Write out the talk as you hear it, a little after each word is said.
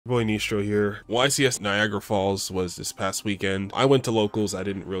Boy Nistro here. YCS Niagara Falls was this past weekend. I went to locals. I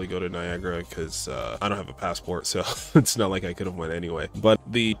didn't really go to Niagara because I don't have a passport, so it's not like I could have went anyway. But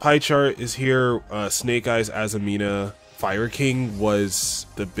the pie chart is here. Snake Eyes Azamina Fire King was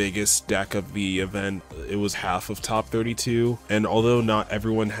the biggest deck of the event. It was half of top 32, and although not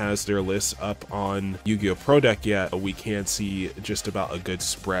everyone has their lists up on YuGiOh Pro Deck yet, we can see just about a good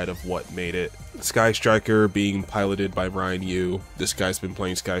spread of what made it. Sky Striker being piloted by Ryan Yu. This guy's been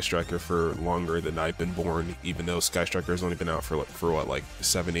playing Sky Striker for longer than I've been born, even though Sky Striker has only been out for what, like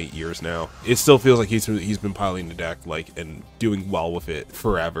 7-8 years now. It still feels like he's been piloting the deck and doing well with it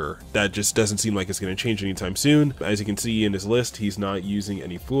forever. That just doesn't seem like it's going to change anytime soon. As you can see in his list, he's not using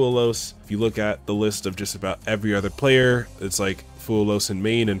any Fuelos. If you look at the list of just about every other player, it's like Fuelos in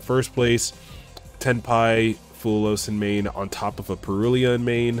main in first place, Tenpai, Fuelos in main on top of a Perulia in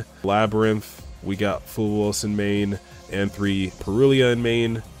main, Labyrinth, we got Fuelos in main, and 3 Perulia in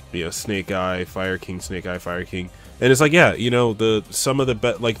main, you know, Snake Eye, Fire King, Snake Eye, Fire King. And it's like, yeah, you know, some of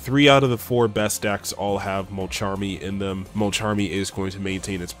the like 3 out of the 4 best decks all have Molcharmy in them. Molcharmy is going to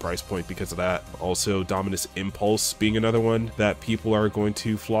maintain its price point because of that. Also, Dominus Impulse being another one that people are going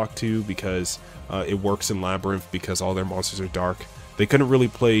to flock to because it works in Labyrinth because all their monsters are dark. They couldn't really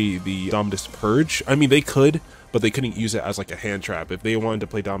play the Dominus Purge. I mean, they could, but they couldn't use it as like a hand trap. If they wanted to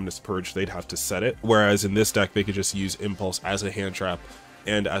play Dominus Purge, they'd have to set it. Whereas in this deck, they could just use Impulse as a hand trap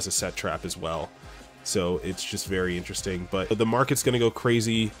and as a set trap as well. So it's just very interesting, but the market's going to go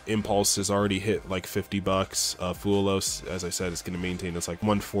crazy. Impulse has already hit like 50 bucks. Fuelos, as I said, is going to maintain its like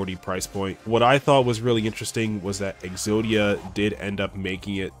 140 price point. What I thought was really interesting was that Exodia did end up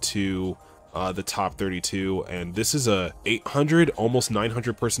making it to the top 32, and this is a 800, almost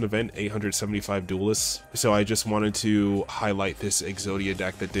 900 person event, 875 duelists. So I just wanted to highlight this Exodia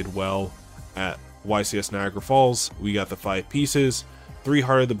deck that did well at YCS Niagara Falls. We got the 5 pieces. 3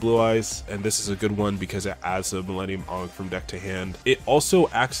 Heart of the Blue Eyes, and this is a good one because it adds a Millennium Ankh from deck to hand. It also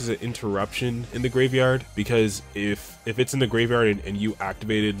acts as an interruption in the graveyard, because if it's in the graveyard and you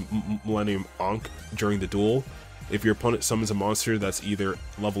activated Millennium Ankh during the duel, if your opponent summons a monster that's either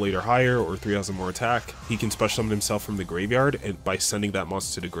level 8 or higher or 3,000 more attack, he can special summon himself from the graveyard and by sending that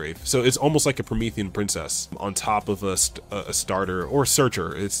monster to the grave. So it's almost like a Promethean Princess on top of a starter or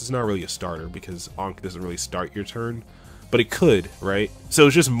searcher. It's not really a starter because Ankh doesn't really start your turn, but it could, right? So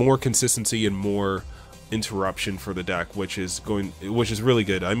it's just more consistency and more interruption for the deck, which is really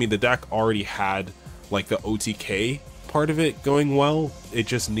good. I mean, the deck already had like the OTK part of it going well. It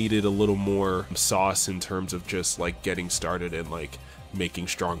just needed a little more sauce in terms of just like getting started and like making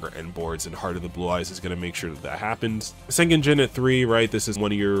stronger end boards, and Heart of the Blue Eyes is going to make sure that happens. Sengenjin at 3, right? This is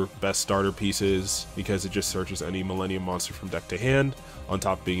one of your best starter pieces because it just searches any Millennium monster from deck to hand, on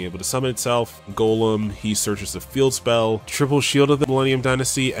top of being able to summon itself. Golem, he searches the field spell. Triple Shield of the Millennium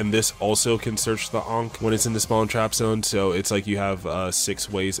Dynasty, and this also can search the Ankh when it's in the Spawn Trap Zone, so it's like you have 6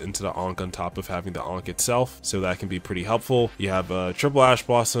 ways into the Ankh on top of having the Ankh itself, so that can be pretty helpful. You have Triple Ash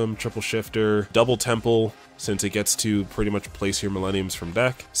Blossom, Triple Shifter, Double Temple, since it gets to pretty much place your Millenniums from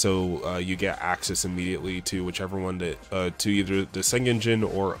deck, so you get access immediately to whichever one that to either the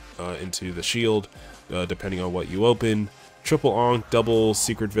Sengenjin or into the shield, depending on what you open. Triple Ankh, double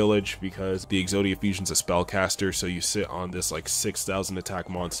Secret Village, because the Exodia Fusion's a spellcaster, so you sit on this like 6,000 attack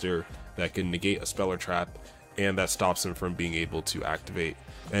monster that can negate a spell or trap, and that stops them from being able to activate.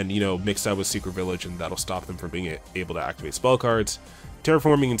 And, you know, mix that with Secret Village, and that'll stop them from being able to activate spell cards.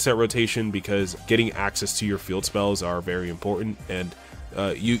 Terraforming and set rotation, because getting access to your field spells are very important, and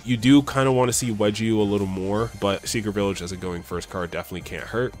you do kind of want to see YuGiOh a little more, but Secret Village as a going first card definitely can't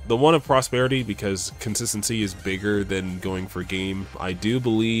hurt. The one of Prosperity, because consistency is bigger than going for game. I do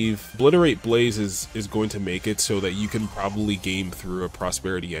believe Obliterate Blaze is going to make it so that you can probably game through a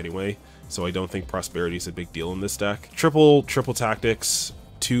Prosperity anyway, so I don't think Prosperity is a big deal in this deck. Triple Tactics,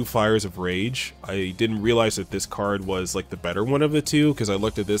 2 Fires of Rage. I didn't realize that this card was like the better one of the 2, because I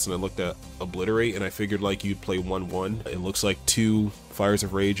looked at this and I looked at Obliterate and I figured like you'd play 1/1. It looks like 2 Fires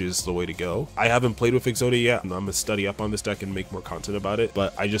of Rage is the way to go. I haven't played with Exodia yet, and I'm gonna study up on this deck and make more content about it,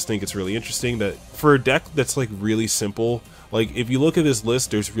 but I just think it's really interesting that for a deck that's like really simple, like if you look at this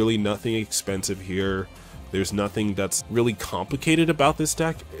list, there's really nothing expensive here. There's nothing that's really complicated about this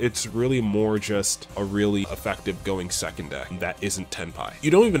deck. It's really more just a really effective going second deck that isn't Tenpai.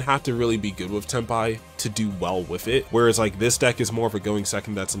 You don't even have to really be good with Tenpai to do well with it, whereas like this deck is more of a going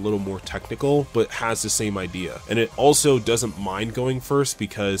second that's a little more technical but has the same idea, and it also doesn't mind going first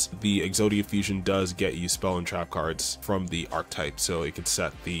because the Exodia Fusion does get you spell and trap cards from the archetype, so it can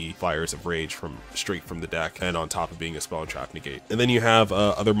set the Fires of Rage from straight from the deck, and on top of being a spell and trap negate. And then you have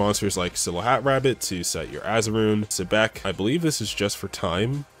other monsters like Silhouette Rabbit to set your your Azaroon, Sebek. I believe this is just for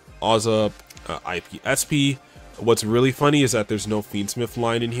time. Ozzup, IPSP. What's really funny is that there's no Fiendsmith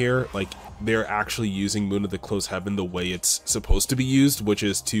line in here. Like, they're actually using Moon of the Closed Heaven the way it's supposed to be used, which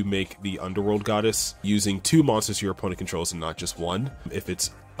is to make the Underworld Goddess using 2 monsters your opponent controls and not just 1, if its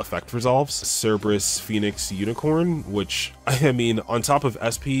effect resolves. Cerberus, Phoenix, Unicorn, which, I mean, on top of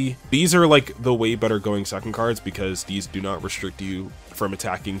SP, these are like the way better going second cards because these do not restrict you from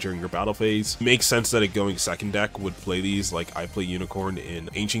attacking during your battle phase. Makes sense that a going second deck would play these. Like, I play Unicorn in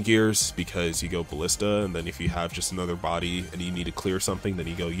Ancient Gears because you go Ballista, and then if you have just another body and you need to clear something, then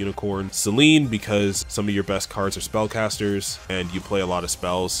you go Unicorn. Celine because some of your best cards are spellcasters and you play a lot of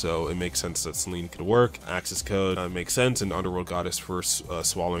spells, so it makes sense that Celine could work. Access Code makes sense, and Underworld Goddess for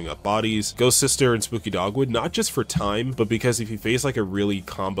swallowing up bodies. Ghost Sister and Spooky Dogwood, not just for time, but because if you face like a really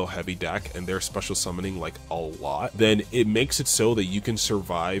combo heavy deck and they're special summoning like a lot, then it makes it so that you can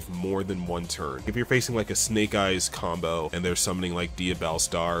survive more than 1 turn. If you're facing like a Snake Eyes combo and they're summoning like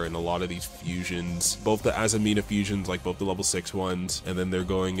Diabellstar and a lot of these fusions, both the Azamina fusions, like both the level 6 ones, and then they're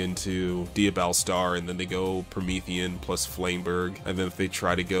going into Diabellstar, and then they go Promethean plus Flameberg, and then if they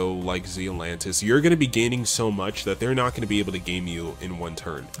try to go like Zealantis, you're going to be gaining so much that they're not going to be able to game you in 1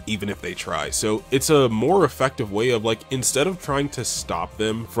 turn, even if they try. So it's a more effective way of, like, instead of trying to stop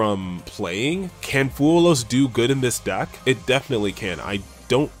them from playing, can Fuelos do good in this deck? It definitely can. I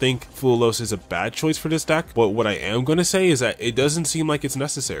don't think Fuelos is a bad choice for this deck, but what I am going to say is that it doesn't seem like it's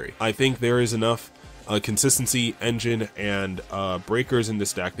necessary. I think there is enough consistency, engine, and breakers in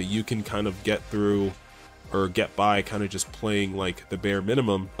this deck that you can kind of get through or get by kind of just playing like the bare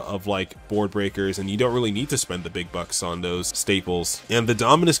minimum of like board breakers, and you don't really need to spend the big bucks on those staples. And the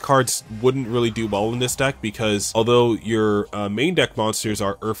Dominus cards wouldn't really do well in this deck because although your main deck monsters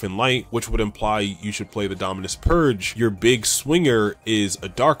are Earth and Light, which would imply you should play the Dominus Purge, your big swinger is a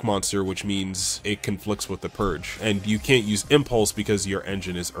dark monster, which means it conflicts with the Purge, and you can't use Impulse because your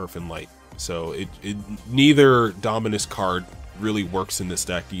engine is Earth and Light. So neither Dominus card really works in this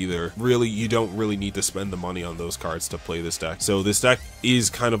deck either. Really, you don't really need to spend the money on those cards to play this deck. So this deck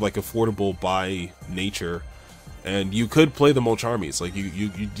is kind of like affordable by nature, and you could play the Molcharmies. Like you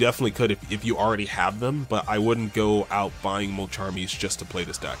definitely could if you already have them, but I wouldn't go out buying Molcharmies just to play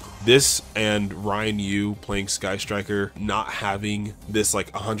this deck. This and Ryan Yu playing Sky Striker, not having this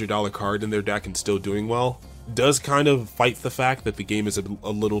like $100 card in their deck and still doing well, does kind of fight the fact that the game is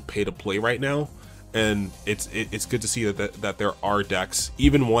a little pay to play right now. And it's good to see that there are decks,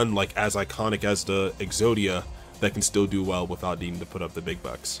 even one like as iconic as the Exodia, that can still do well without needing to put up the big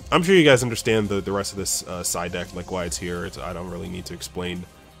bucks. I'm sure you guys understand the rest of this side deck, like why it's here. I don't really need to explain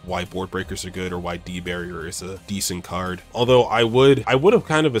why board breakers are good or why D-Barrier is a decent card. Although I would have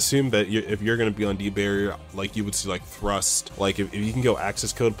kind of assumed that if you're going to be on D-Barrier, like you would see like Thrust, like if you can go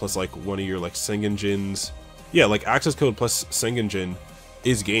Access Code plus like one of your like Sengenjins. Yeah, like Access Code plus Sengenjin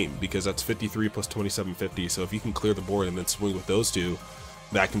is game, because that's 53 plus 2750. So if you can clear the board and then swing with those two,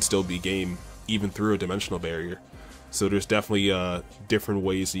 that can still be game even through a dimensional barrier. So there's definitely different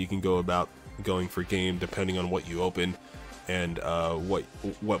ways that you can go about going for game depending on what you open and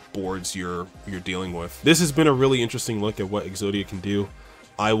what boards you're dealing with. This has been a really interesting look at what Exodia can do.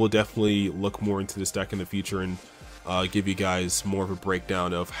 I will definitely look more into this deck in the future and give you guys more of a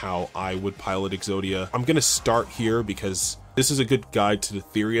breakdown of how I would pilot Exodia. I'm gonna start here because this is a good guide to the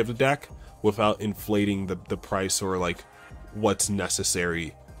theory of the deck without inflating the price or like what's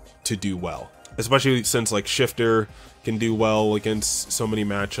necessary to do well. Especially since like Shifter can do well against so many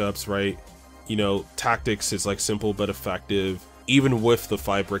matchups, right? You know, Tactics is like simple but effective. Even with the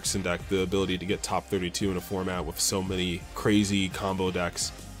 5 Brixton deck, the ability to get top 32 in a format with so many crazy combo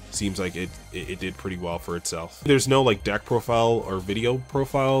decks seems like it did pretty well for itself. There's no like deck profile or video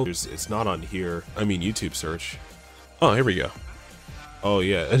profile. It's not on here. I mean, YouTube search. Oh, here we go. Oh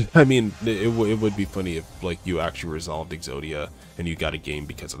yeah, I mean, it would be funny if like you actually resolved Exodia and you got a game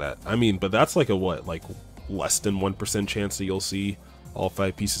because of that. I mean, but that's like a what, like less than 1% chance that you'll see all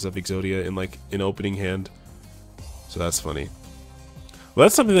 5 pieces of Exodia in like an opening hand. So that's funny. Well,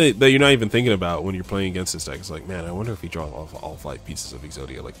 that's something that you're not even thinking about when you're playing against this deck. It's like, man, I wonder if he draws all 5 pieces of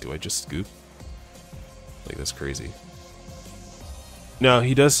Exodia. Like, do I just scoop? Like, that's crazy. Now,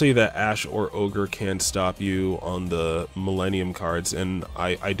 he does say that Ash or Ogre can stop you on the Millennium cards, and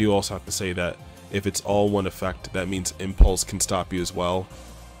I do also have to say that if it's all one effect, that means Impulse can stop you as well.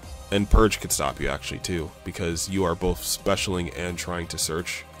 And Purge could stop you, actually, too, because you are both specialing and trying to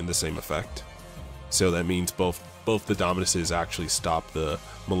search in the same effect. So that means both the Dominuses actually stop the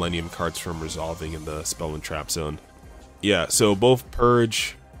Millennium cards from resolving in the Spell and Trap zone. Yeah, so both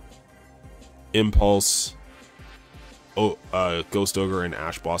Purge, Impulse, Ghost Ogre, and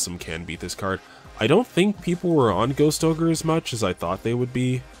Ash Blossom can beat this card. I don't think people were on Ghost Ogre as much as I thought they would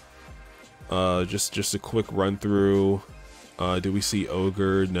be. Just a quick run through. Do we see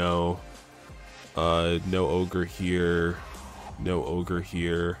Ogre? No. No Ogre here. No Ogre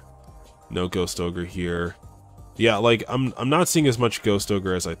here. No Ghost Ogre here. Yeah, like I'm not seeing as much Ghost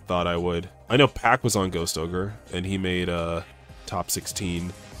Ogre as I thought I would. I know Pac was on Ghost Ogre and he made top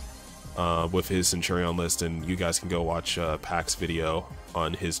 16 with his Centurion list, and you guys can go watch Pac's video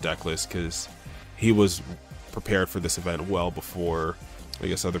on his deck list because he was prepared for this event well before I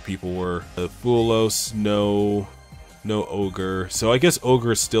guess other people were. Fuelos, no Ogre. So I guess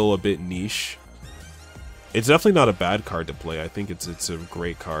Ogre is still a bit niche. It's definitely not a bad card to play. I think it's a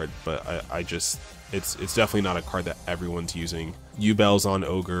great card, but I just it's definitely not a card that everyone's using. YuGiOh's on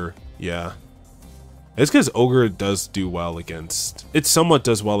Ogre, yeah. It's because Ogre does do well against. It somewhat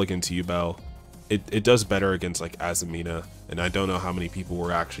does well against YuGiOh. It does better against like Azamina, and I don't know how many people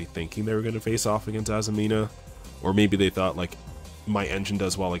were actually thinking they were going to face off against Azamina, or maybe they thought like my engine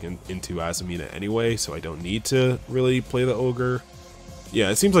does well into Azamina anyway, so I don't need to really play the Ogre. Yeah,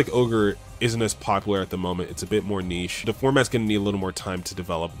 it seems like Ogre isn't as popular at the moment. It's a bit more niche. The format's gonna need a little more time to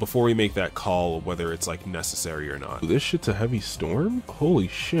develop before we make that call whether it's like necessary or not. This shit's a heavy storm? Holy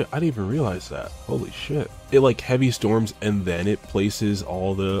shit, I didn't even realize that. Holy shit. It like heavy storms and then it places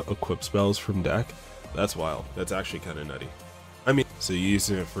all the equip spells from deck? That's wild. That's actually kind of nutty. I mean, so you're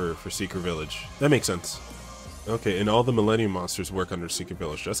using it for Secret Village. That makes sense. Okay, and all the Millennium monsters work under Secret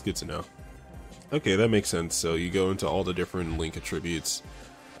Village. That's good to know. Okay, that makes sense. So you go into all the different link attributes,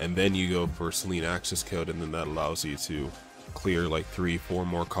 and then you go for Selene access code, and then that allows you to clear like 3-4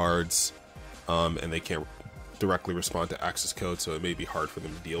 more cards, and they can't directly respond to access code, so it may be hard for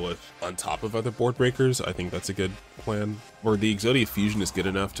them to deal with on top of other board breakers. I think that's a good plan. Or the YuGiOh fusion is good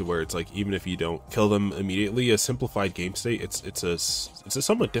enough to where it's like even if you don't kill them immediately, a simplified game state, it's a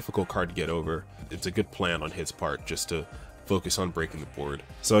somewhat difficult card to get over. It's a good plan on his part just to focus on breaking the board.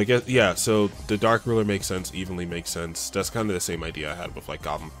 So I guess, yeah, so the Dark Ruler makes sense, Evenly makes sense. That's kind of the same idea I had with like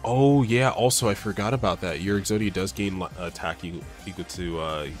Goblin. Oh yeah, also I forgot about that. Your YuGiOh does gain attack equal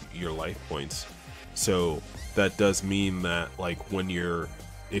to your life points. So that does mean that like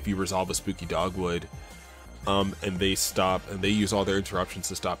if you resolve a Spooky Dogwood, and they stop, and they use all their interruptions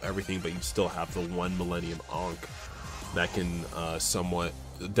to stop everything, but you still have the one Millennium Ankh that can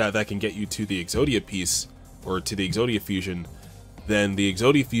that can get you to the Exodia piece, or to the Exodia fusion, then the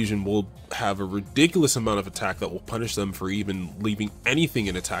Exodia fusion will have a ridiculous amount of attack that will punish them for even leaving anything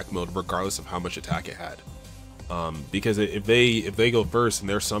in attack mode, regardless of how much attack it had. Because if they go first and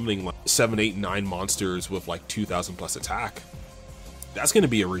they're summoning like 7, 8, 9 monsters with like 2,000 plus attack, that's going to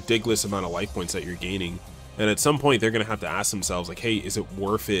be a ridiculous amount of life points that you're gaining. And at some point they're going to have to ask themselves like, hey, is it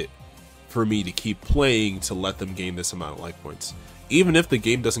worth it for me to keep playing to let them gain this amount of life points? Even if the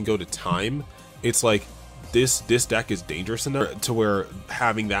game doesn't go to time, it's like, this deck is dangerous enough to where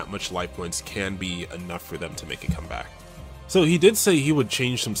having that much life points can be enough for them to make a comeback. So he did say he would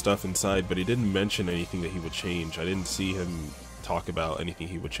change some stuff inside, but he didn't mention anything that he would change. I didn't see him talk about anything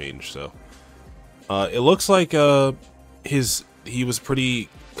he would change. So it looks like he was pretty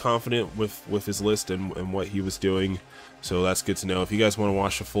confident with his list and what he was doing. So that's good to know. If you guys want to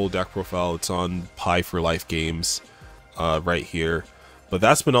watch the full deck profile, it's on Pi for Life Games right here. But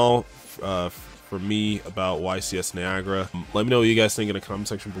that's been all for me about YCS Niagara. Let me know what you guys think in the comment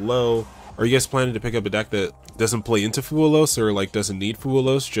section below. Are you guys planning to pick up a deck that doesn't play into Fuelos, or like doesn't need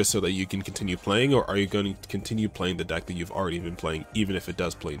Fuelos, just so that you can continue playing, or are you going to continue playing the deck that you've already been playing, even if it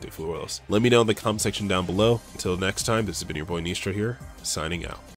does play into Fuelos? Let me know in the comment section down below. Until next time, this has been your boy Nistro here, signing out.